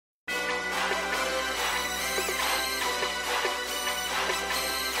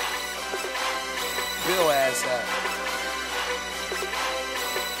your ass at?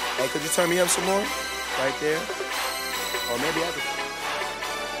 Hey, could you turn me up some more? Right there. Or maybe I could.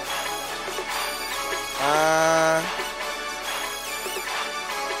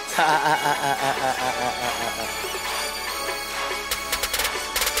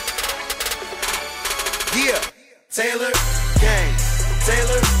 Yeah. Taylor gang.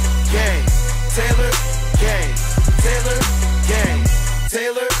 Taylor gang. Taylor gang. Taylor gang.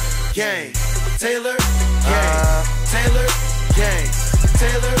 Taylor gang. Taylor gang. Taylor gang.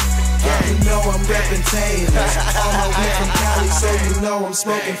 Taylor gang. You know I'm reppin' Taylor. On my way from Cali, so you know I'm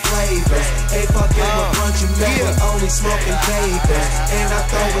smoking flavors. Hey, fuck it, my brunch, you know I'm only smoking papers. And I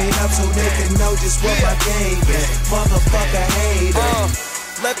throw it up so they can know just what my game is. Motherfucker hater.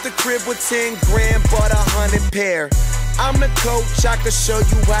 Left the crib with 10 grand, bought 100 pair. I'm the coach, I can show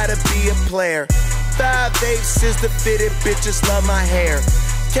you how to be a player. 5/8 is the fitted, bitches love my hair.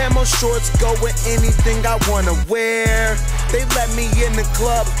 Camo shorts go with anything I wanna wear. They let me in the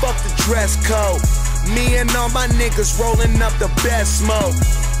club, fuck the dress code. Me and all my niggas rolling up the best smoke.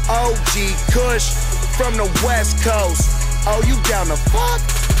 OG Kush from the West Coast. Oh, you down to fuck?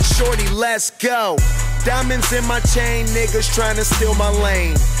 Shorty, let's go. Diamonds in my chain, niggas tryna steal my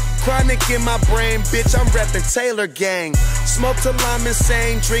lane. Chronic in my brain, bitch, I'm reppin' Taylor gang. Smoke till I'm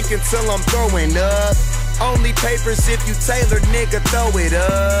insane, drink until I'm throwing up. Only papers if you Taylor, nigga, throw it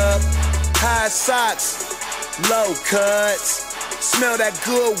up. High socks, low cuts. Smell that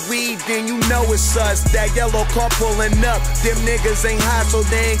good weed, then you know it's us. That yellow car pulling up. Them niggas ain't high, so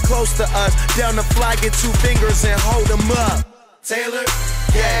they ain't close to us. Down the fly, get 2 fingers and hold them up. Taylor,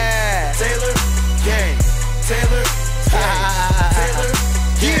 yeah. Taylor, gang. Taylor, gang. Taylor,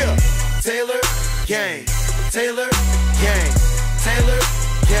 yeah. Taylor, gang. Taylor, gang. Taylor,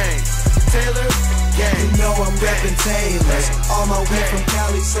 gang. Taylor, gang. You know I'm reppin' Taylor. On my way from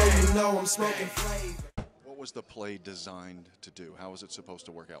Cali, so you know I'm smoking flavor. What was the play designed to do? How was it supposed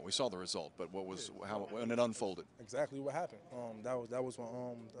to work out? We saw the result, but what was how when it unfolded? Exactly what happened.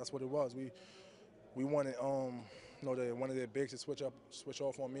 That's what it was. We wanted they wanted their bigs to switch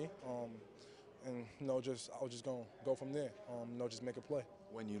off on me. And I was just gonna go from there. Just make a play.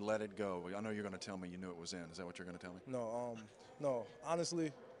 When you let it go, I know you're gonna tell me you knew it was in. Is that what you're gonna tell me? No.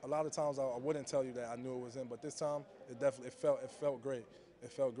 Honestly, a lot of times I wouldn't tell you that I knew it was in, but this time it felt great.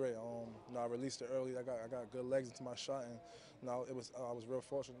 It felt great. I released it early. I got good legs into my shot, and I was real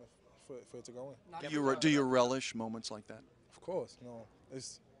fortunate for it to go in. Do you relish moments like that? Of course.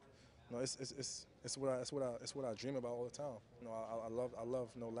 It's what I dream about all the time. I love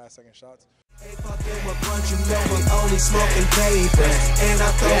last-second shots. Hey, fuck it, my brunch, you know I'm only smoking papers. And I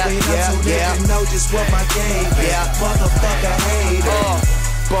throw it up so they can know just what my game is. Motherfucker hater.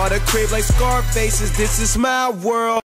 Bought a crib like Scarface's, this is my world.